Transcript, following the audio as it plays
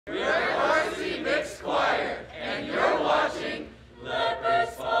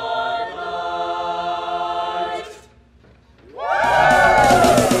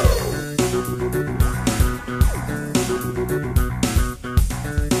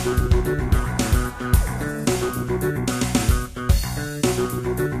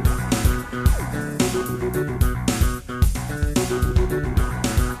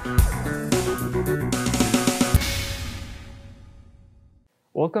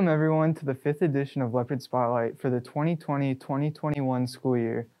Welcome everyone to the 5th edition of Leopard Spotlight for the 2020-2021 school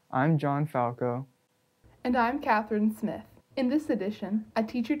year. I'm John Falco. And I'm Catherine Smith. In this edition, a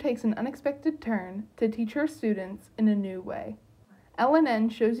teacher takes an unexpected turn to teach her students in a new way. L&N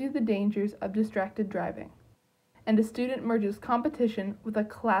shows you the dangers of distracted driving. And a student merges competition with a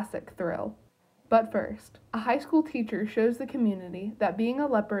classic thrill. But first, a high school teacher shows the community that being a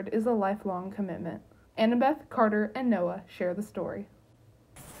leopard is a lifelong commitment. Annabeth, Carter, and Noah share the story.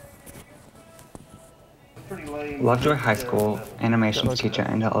 Lovejoy High School animations teacher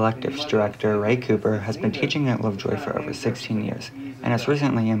and electives director Ray Cooper has been teaching at Lovejoy for over 16 years and has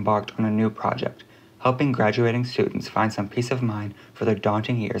recently embarked on a new project, helping graduating students find some peace of mind for their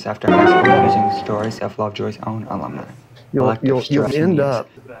daunting years after high school using stories of Lovejoy's own alumni. You'll end up,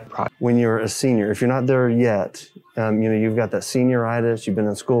 when you're a senior, if you're not there yet, you've got that senioritis, you've been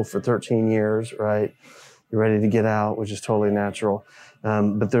in school for 13 years, right? You're ready to get out, which is totally natural.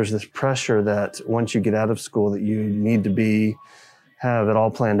 But there's this pressure that once you get out of school that you need to have it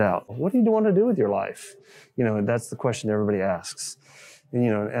all planned out. What do you want to do with your life? That's the question everybody asks.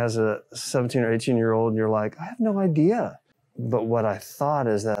 And, as a 17 or 18-year-old, you're like, I have no idea. But what I thought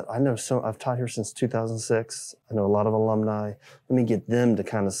is that I've taught here since 2006. I know a lot of alumni. Let me get them to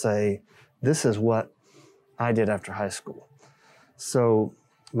kind of say, this is what I did after high school. So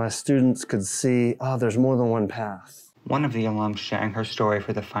my students could see, there's more than one path. One of the alums sharing her story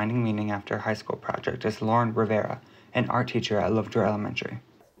for the Finding Meaning After High School project is Lauren Rivera, an art teacher at Lovejoy Elementary.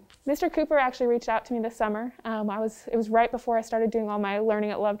 Mr. Cooper actually reached out to me this summer. It was right before I started doing all my learning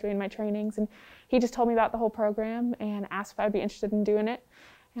at Lovejoy and my trainings, and he just told me about the whole program and asked if I'd be interested in doing it,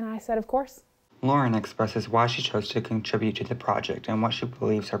 and I said, of course. Lauren expresses why she chose to contribute to the project and what she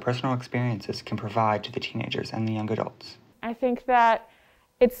believes her personal experiences can provide to the teenagers and the young adults. I think that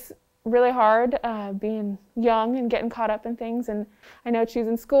it's really hard being young and getting caught up in things, and I know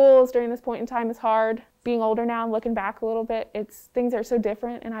choosing schools during this point in time is hard. Being older now and looking back a little bit, things are so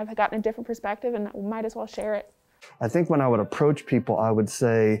different, and I've gotten a different perspective, and I might as well share it. I think when I would approach people, I would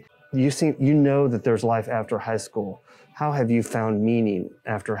say, you know that there's life after high school. How have you found meaning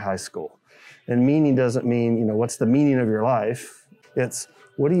after high school? And meaning doesn't mean, what's the meaning of your life? It's,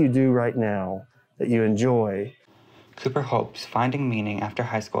 what do you do right now that you enjoy? Cooper hopes Finding Meaning After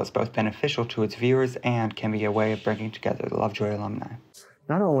High School is both beneficial to its viewers and can be a way of bringing together the Lovejoy alumni.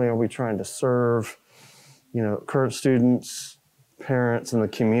 Not only are we trying to serve, current students, parents, and the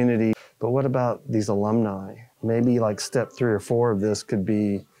community, but what about these alumni? Maybe like step 3 or 4 of this could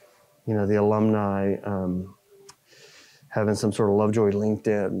be, the alumni having some sort of Lovejoy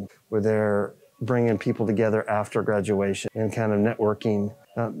LinkedIn where they're bringing people together after graduation and kind of networking.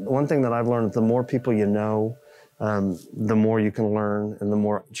 One thing that I've learned, the more people you know, the more you can learn and the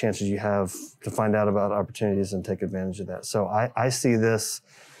more chances you have to find out about opportunities and take advantage of that. So I see this,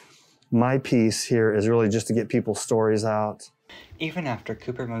 my piece here is really just to get people's stories out. Even after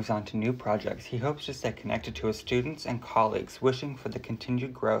Cooper moves on to new projects, he hopes to stay connected to his students and colleagues, wishing for the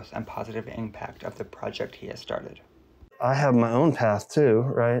continued growth and positive impact of the project he has started. I have my own path too,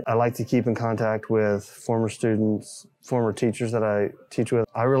 right? I like to keep in contact with former students, former teachers that I teach with.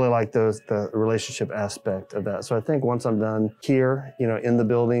 I really like the relationship aspect of that. So I think once I'm done here, in the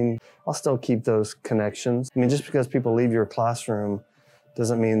building, I'll still keep those connections. I mean, just because people leave your classroom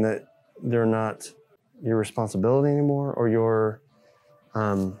doesn't mean that they're not your responsibility anymore or you're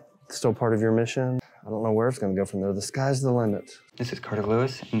still part of your mission. I don't know where it's going to go from there. The sky's the limit. This is Carter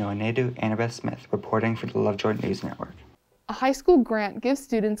Lewis and Noah Nadu, Annabeth Smith, reporting for the Lovejoy News Network. A high school grant gives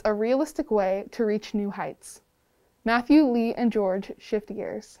students a realistic way to reach new heights. Matthew, Lee, and George shift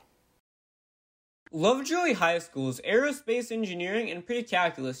gears. Lovejoy High School's aerospace engineering and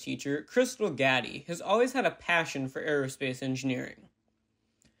pre-calculus teacher, Crystal Gaddy, has always had a passion for aerospace engineering.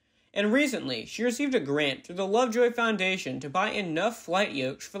 And recently, she received a grant through the Lovejoy Foundation to buy enough flight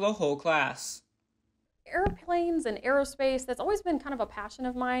yokes for the whole class. Airplanes and aerospace, that's always been kind of a passion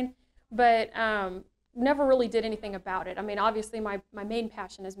of mine, but never really did anything about it. I mean, obviously my main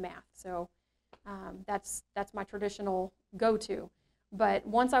passion is math, so that's my traditional go-to. But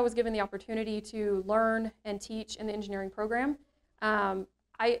once I was given the opportunity to learn and teach in the engineering program, I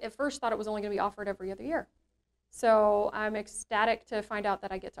at first thought it was only going to be offered every other year. So I'm ecstatic to find out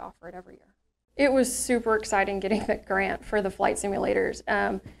that I get to offer it every year. It was super exciting getting the grant for the flight simulators.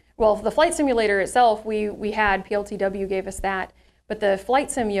 Well, the flight simulator itself, we had, PLTW gave us that, but the flight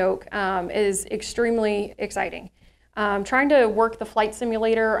sim yoke is extremely exciting. Trying to work the flight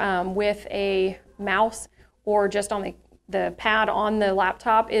simulator with a mouse or just on the pad on the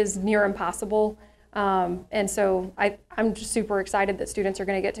laptop is near impossible. And so I'm just super excited that students are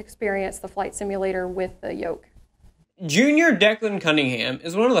going to get to experience the flight simulator with the yoke. Junior Declan Cunningham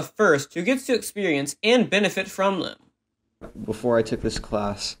is one of the first who gets to experience and benefit from them. Before I took this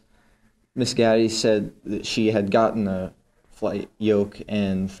class, Miss Gaddy said that she had gotten a flight yoke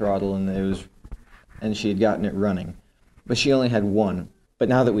and throttle and she had gotten it running, but she only had one. But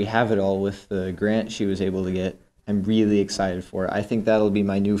now that we have it all with the grant she was able to get, I'm really excited for it. I think that'll be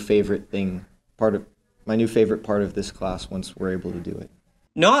my new favorite part of this class once we're able to do it.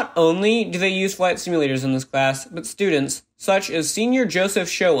 Not only do they use flight simulators in this class, but students, such as senior Joseph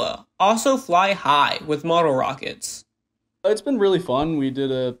Showa, also fly high with model rockets. It's been really fun. We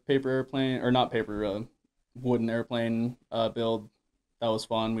did a wooden airplane build. That was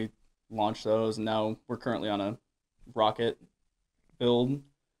fun. We launched those, and now we're currently on a rocket build.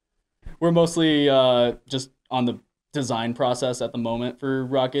 We're mostly just on the design process at the moment for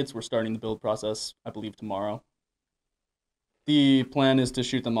rockets. We're starting the build process, I believe, tomorrow. The plan is to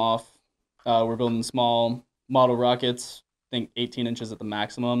shoot them off. We're building small model rockets, I think 18 inches at the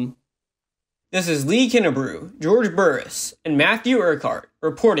maximum. This is Lee Kinnebrew, George Burris, and Matthew Urquhart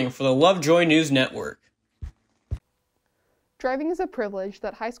reporting for the Lovejoy News Network. Driving is a privilege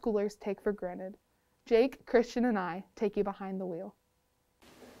that high schoolers take for granted. Jake, Christian, and I take you behind the wheel.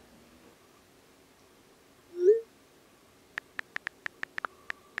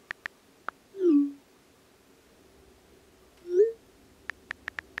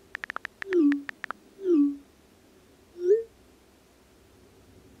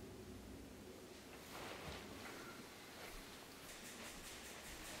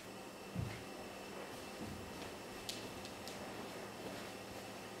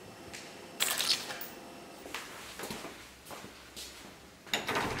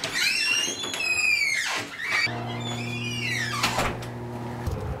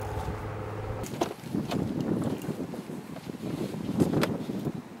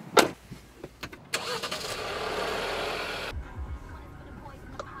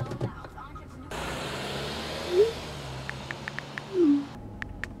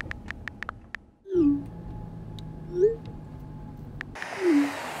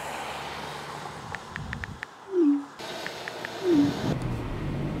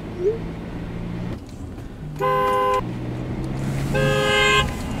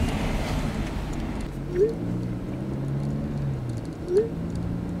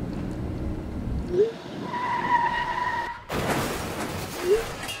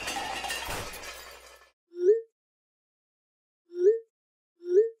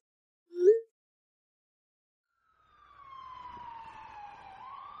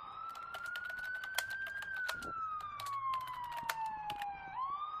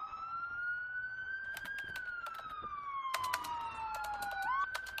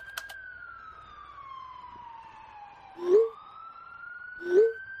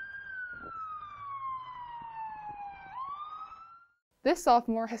 This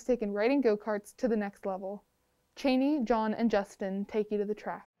sophomore has taken riding go-karts to the next level. Cheney, John, and Justin take you to the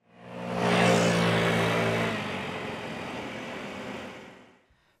track.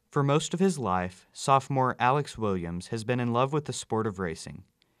 For most of his life, sophomore Alex Williams has been in love with the sport of racing.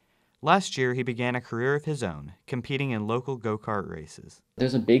 Last year, he began a career of his own, competing in local go-kart races.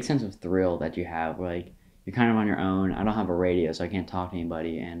 There's a big sense of thrill that you have, like you're kind of on your own. I don't have a radio, so I can't talk to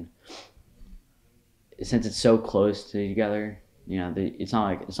anybody, and since it's so close together, you know, it's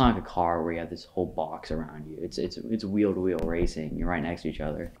not like a car where you have this whole box around you. It's wheel-to-wheel racing. You're right next to each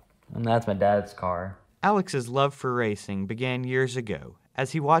other. And that's my dad's car. Alex's love for racing began years ago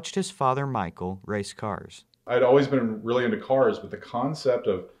as he watched his father Michael race cars. I'd always been really into cars, but the concept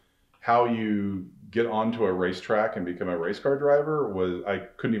of how you get onto a racetrack and become a race car driver I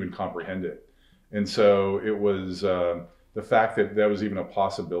couldn't even comprehend it. And so it was the fact that that was even a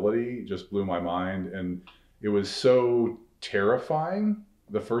possibility just blew my mind, and it was so terrifying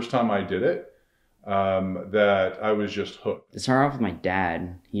the first time I did it that I was just hooked. To start off with my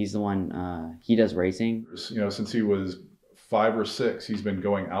dad, he's the one, he does racing. You know, since he was 5 or 6, he's been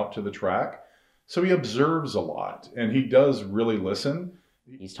going out to the track. So he observes a lot and he does really listen.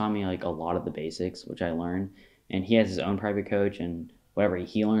 He's taught me like a lot of the basics, which I learned, and he has his own private coach, and whatever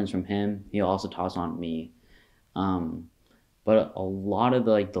he learns from him, he'll also toss on me. But a lot of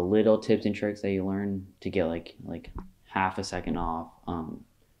the little tips and tricks that you learn to get like half a second off,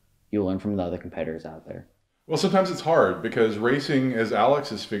 you'll learn from the other competitors out there. Well, sometimes it's hard because racing, as Alex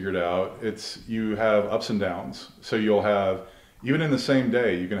has figured out, you have ups and downs. So you'll have, even in the same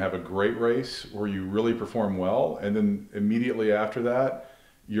day, you can have a great race where you really perform well, and then immediately after that,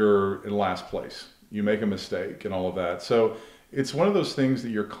 you're in last place. You make a mistake and all of that. So it's one of those things that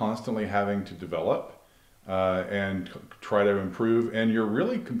you're constantly having to develop and try to improve, and you're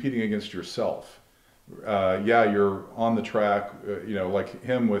really competing against yourself Yeah, you're on the track, you know, like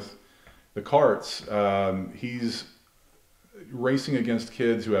him with the karts. He's racing against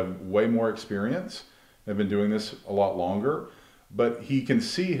kids who have way more experience, have been doing this a lot longer, but he can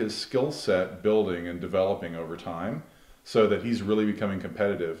see his skill set building and developing over time so that he's really becoming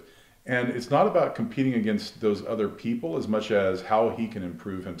competitive. And it's not about competing against those other people as much as how he can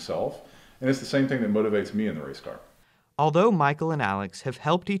improve himself. And it's the same thing that motivates me in the race car. Although Michael and Alex have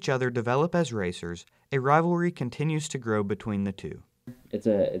helped each other develop as racers, a rivalry continues to grow between the two.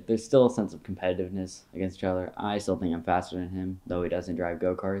 There's still a sense of competitiveness against each other. I still think I'm faster than him, though he doesn't drive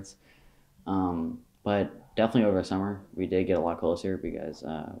go-karts. But definitely over the summer, we did get a lot closer because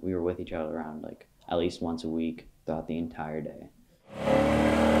we were with each other around like at least once a week throughout the entire day.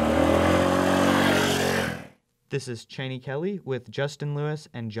 This is Cheney Kelly with Justin Lewis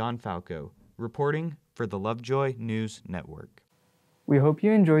and John Falco, reporting for the Lovejoy News Network. We hope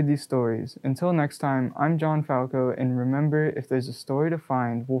you enjoyed these stories. Until next time, I'm John Falco, and remember, if there's a story to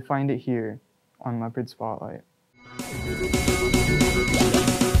find, we'll find it here on Leopard Spotlight.